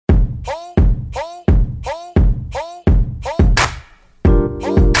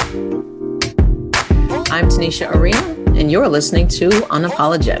I'm Tanisha Arena, and you're listening to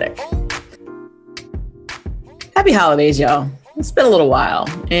Unapologetic. Happy holidays, y'all. It's been a little while,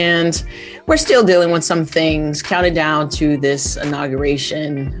 and we're still dealing with some things, counting down to this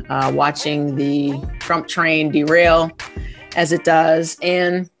inauguration, watching the Trump train derail as it does.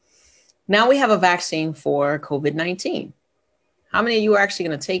 And now we have a vaccine for COVID-19. How many of you are actually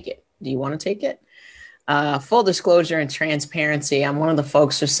going to take it? Do you want to take it? Full disclosure and transparency, I'm one of the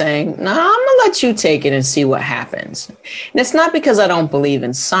folks who are saying, no, I'm going to let you take it and see what happens. And it's not because I don't believe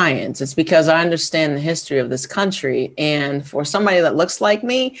in science. It's because I understand the history of this country. And for somebody that looks like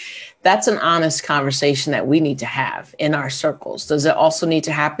me, that's an honest conversation that we need to have in our circles. Does it also need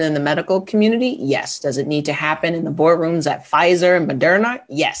to happen in the medical community? Yes. Does it need to happen in the boardrooms at Pfizer and Moderna?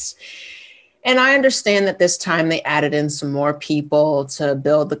 Yes. And I understand that this time they added in some more people to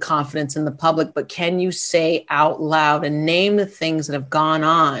build the confidence in the public, but can you say out loud and name the things that have gone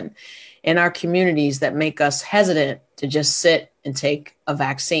on in our communities that make us hesitant to just sit and take a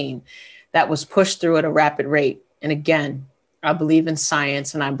vaccine that was pushed through at a rapid rate? And again, I believe in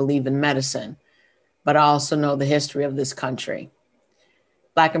science and I believe in medicine, but I also know the history of this country.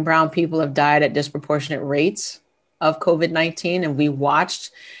 Black and brown people have died at disproportionate rates of COVID-19, and we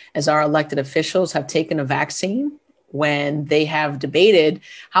watched as our elected officials have taken a vaccine when they have debated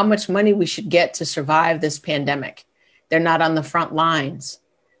how much money we should get to survive this pandemic. They're not on the front lines.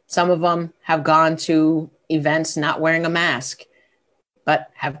 Some of them have gone to events not wearing a mask, but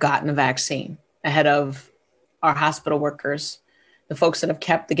have gotten a vaccine ahead of our hospital workers, the folks that have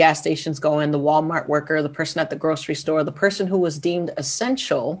kept the gas stations going, the Walmart worker, the person at the grocery store, the person who was deemed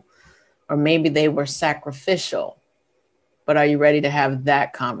essential, or maybe they were sacrificial. But are you ready to have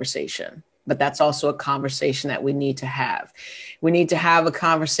that conversation? But that's also a conversation that we need to have. We need to have a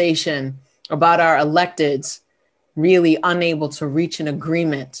conversation about our electeds really unable to reach an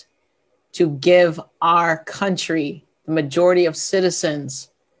agreement to give our country, the majority of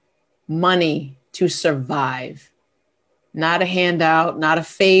citizens, money to survive. Not a handout, not a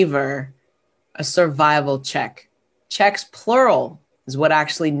favor, a survival check. Checks, plural, is what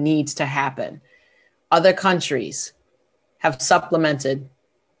actually needs to happen. Other countries have supplemented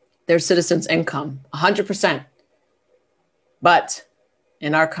their citizens' income 100%. But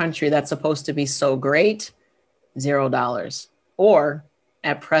in our country, that's supposed to be so great, $0. Or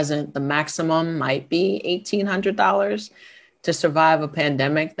at present, the maximum might be $1,800 to survive a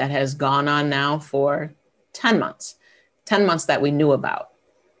pandemic that has gone on now for 10 months, 10 months that we knew about.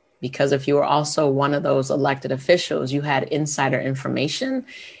 Because if you were also one of those elected officials, you had insider information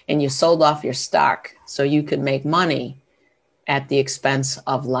and you sold off your stock so you could make money at the expense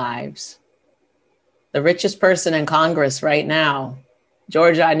of lives. The richest person in Congress right now,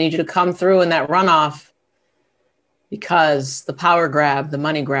 Georgia, I need you to come through in that runoff, because the power grab, the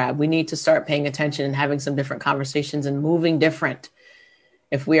money grab, we need to start paying attention and having some different conversations and moving different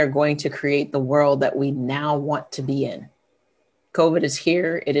if we are going to create the world that we now want to be in. COVID is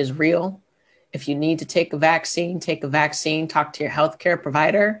here. It is real. If you need to take a vaccine, talk to your healthcare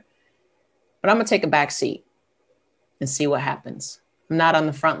provider. But I'm going to take a back seat and see what happens. I'm not on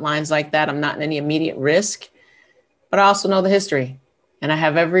the front lines like that. I'm not in any immediate risk, but I also know the history, and I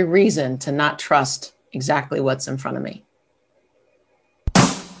have every reason to not trust exactly what's in front of me.